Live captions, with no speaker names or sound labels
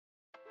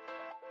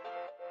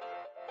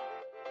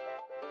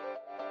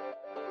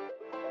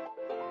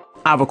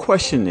Our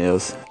question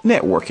is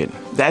networking.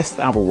 That's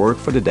our word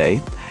for the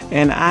day.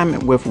 And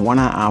I'm with one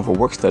of our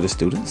work study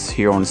students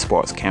here on the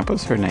sports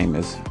campus. Her name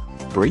is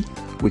Bree.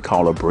 We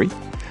call her Bree.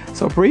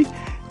 So, Bree,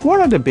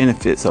 what are the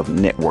benefits of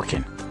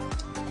networking?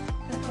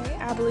 Okay,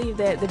 I believe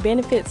that the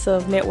benefits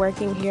of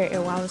networking here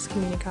at Wallace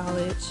Community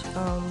College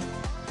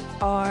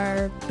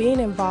are being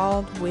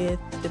involved with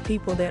the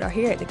people that are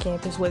here at the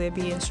campus, whether it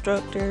be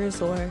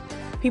instructors or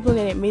people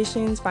in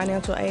admissions,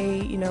 financial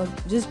aid,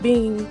 just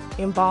being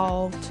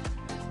involved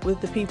with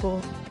the people,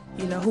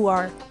 who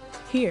are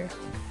here.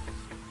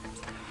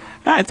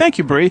 All right, thank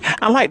you, Bree.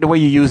 I like the way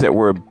you use that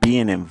word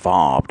being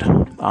involved.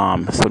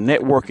 So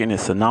networking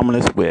is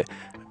synonymous with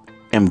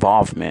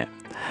involvement.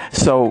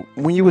 So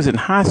when you was in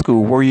high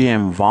school, were you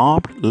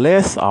involved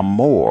less or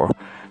more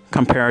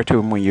compared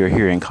to when you're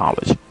here in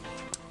college?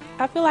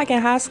 I feel like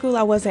in high school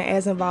I wasn't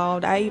as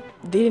involved. I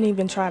didn't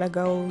even try to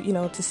go,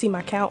 to see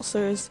my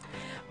counselors,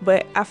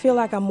 but I feel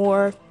like I'm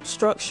more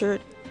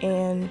structured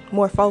and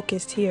more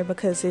focused here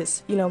because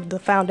it's, the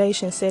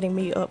foundation setting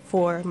me up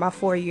for my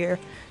 4 year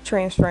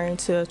transferring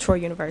to Troy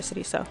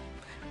University. So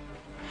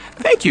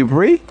Thank you,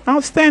 Bree.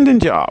 Outstanding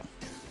job.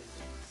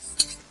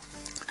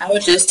 I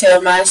would just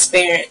tell my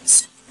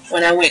experience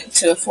when I went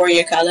to a 4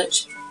 year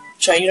college,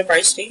 Troy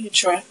University in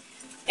Troy,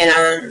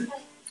 and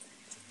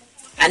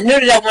I knew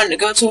that I wanted to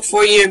go to a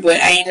 4 year, but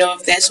I didn't know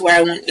if that's where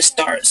I wanted to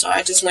start. So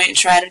I just went and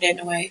tried it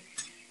anyway,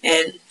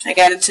 and I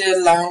got into the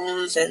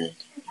loans and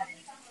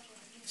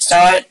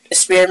started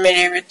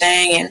experimenting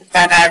everything, and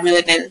found out I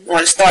really didn't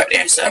want to start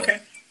there. So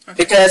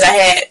because I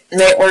had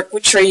networked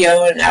with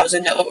Trio, and I was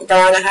in the Oak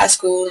Brown in high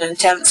school and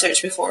talent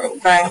search before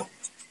Oak Brown,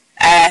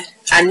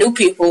 I knew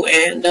people,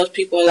 and those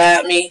people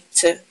allowed me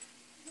to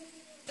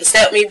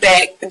accept me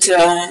back into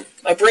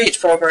a bridge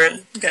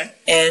program. Okay.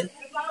 And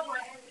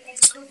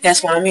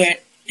that's why I'm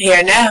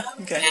here now.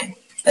 Okay. And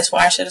that's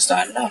why I should have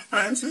started off. All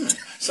right.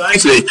 So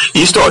actually,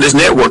 you started this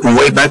networking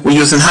way back when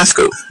you was in high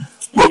school.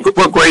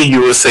 What grade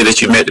you would say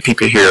that you met the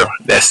people here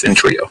that's in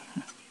Trio?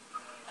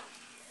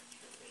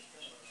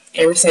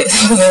 Ever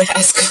since I was in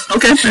high school.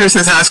 Okay, ever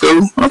since high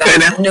school. Okay,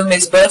 then. I knew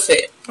Miss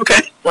Buffett.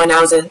 Okay. When I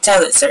was in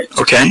talent search.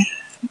 Okay.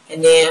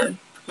 And then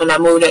when I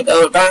moved up to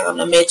Old Brown,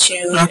 I met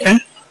you. Okay.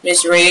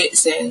 Miss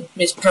Ritz and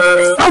Miss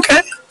Pearl.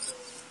 Okay.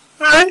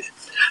 All right.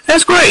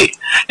 That's great.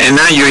 And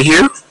now you're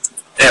here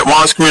at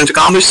Wallace Community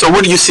College. So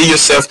where do you see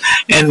yourself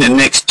in the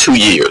next 2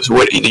 years?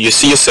 What do you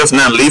see yourself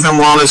now leaving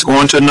Wallace,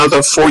 going to another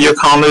 4-year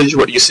college?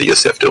 What do you see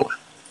yourself doing?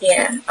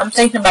 Yeah, I'm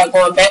thinking about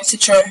going back to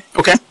Troy.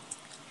 Okay.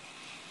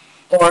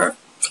 Or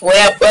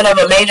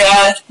whatever major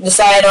I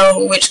decide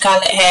on, which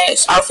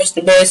college offers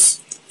the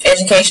best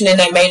education in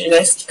that major,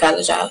 that's the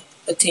college I'll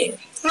attend.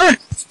 All right.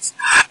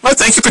 Well,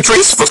 thank you,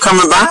 Patrice, for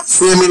coming by,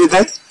 seeing me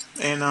today.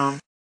 And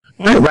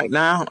Right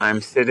now,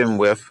 I'm sitting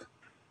with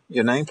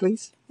your name,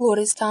 please.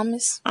 Lourdes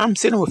Thomas. I'm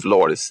sitting with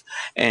Lourdes,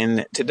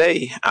 and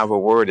today our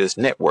word is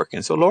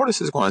networking. So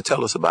Lourdes is going to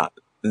tell us about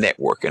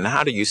networking.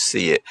 How do you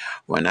see it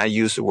when I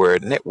use the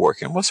word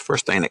networking? What's the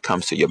first thing that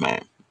comes to your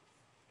mind?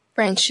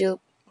 Friendship.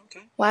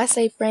 Okay. Why I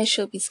say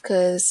friendship is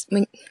because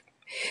when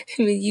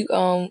you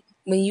are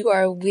when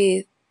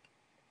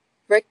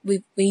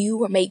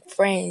you make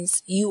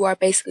friends, you are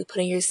basically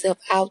putting yourself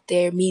out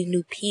there, meeting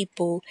new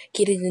people,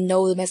 getting to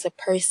know them as a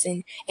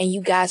person, and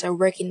you guys are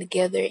working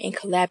together and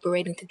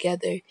collaborating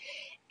together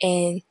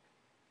and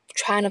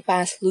trying to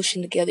find a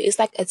solution together. It's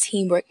like a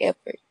teamwork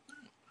effort.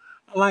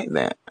 I like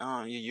that.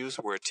 You use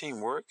the word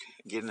teamwork,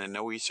 getting to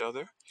know each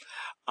other.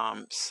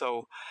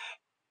 So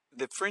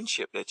the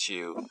friendship that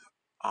you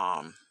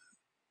are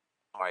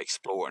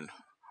exploring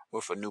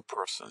with a new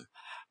person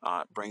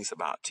brings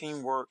about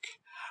teamwork.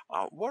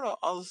 What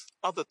are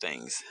other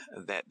things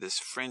that this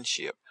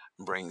friendship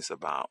brings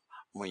about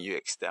when you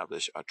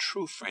establish a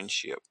true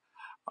friendship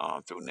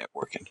through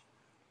networking?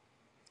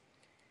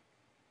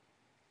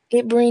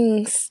 It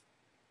brings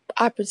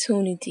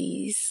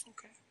opportunities.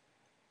 Okay.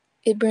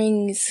 It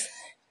brings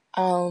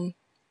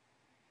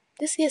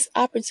this is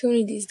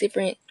opportunities,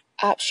 different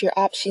your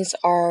options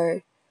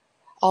are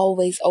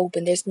always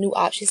open. There's new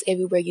options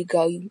everywhere you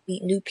go. You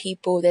meet new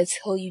people that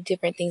tell you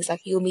different things.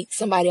 Like you'll meet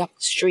somebody off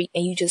the street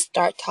and you just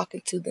start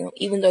talking to them,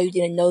 even though you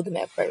didn't know them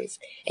at first.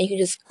 And you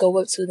can just go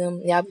up to them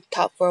and y'all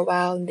talk for a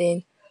while, and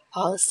then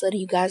all of a sudden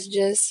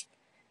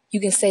you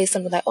can say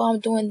something like, "Oh,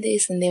 I'm doing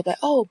this," and they're like,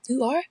 "Oh,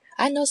 you are?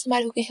 I know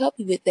somebody who can help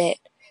you with that."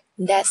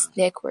 And that's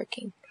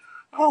networking.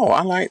 Oh,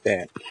 I like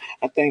that.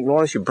 I think,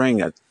 Lawrence, you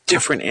bring a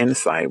different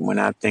insight when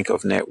I think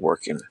of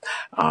networking.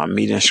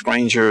 Meeting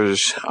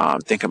strangers,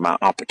 think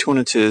about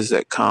opportunities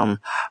that come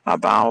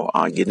about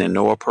getting to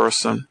know a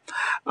person.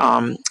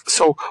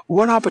 So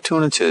what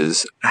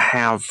opportunities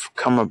have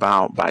come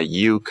about by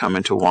you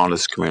coming to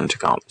Wallace Community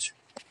College?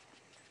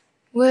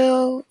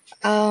 Well,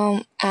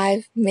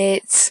 I've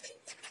met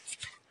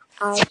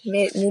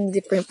many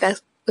different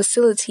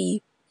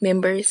facility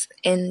members,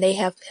 and they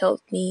have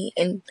helped me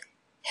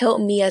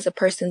as a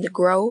person to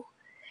grow.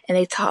 And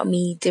they taught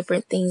me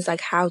different things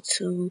like how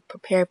to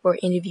prepare for an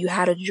interview,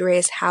 how to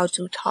dress, how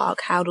to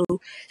talk, how to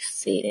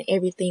sit, and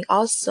everything.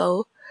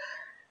 Also,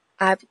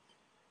 I've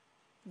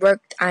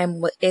worked.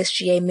 I'm an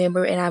SGA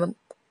member and I'm an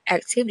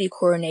activity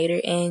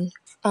coordinator. And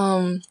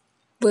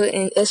but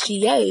in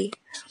SGA,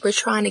 we're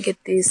trying to get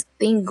this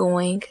thing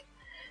going.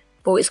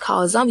 But it's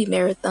called Zombie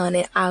Marathon,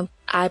 and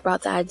I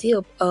brought the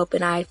idea up,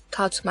 and I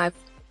talked to my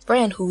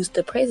friend who's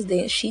the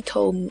president. She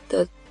told me,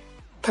 the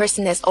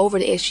person that's over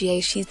the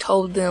SGA, she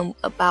told them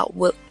about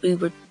what we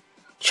were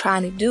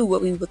trying to do,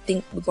 what we would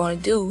think we're going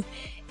to do.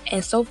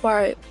 And so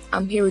far,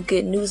 I'm hearing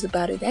good news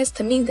about it. That's,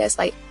 to me, that's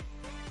like,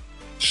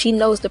 she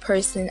knows the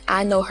person,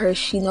 I know her,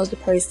 she knows the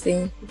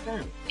person.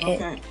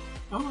 Okay.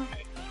 All right.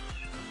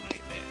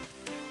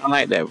 I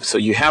like that. So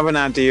you have an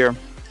idea,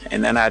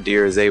 and that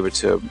idea is able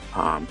to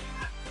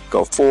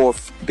go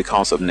forth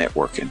because of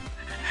networking.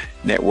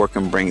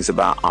 Networking brings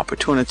about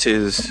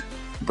opportunities,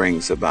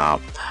 brings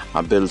about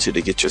ability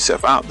to get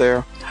yourself out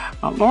there.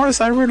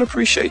 Lawrence, I really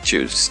appreciate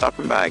you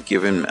stopping by,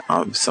 giving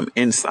some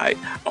insight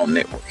on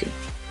networking.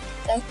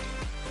 Thank you.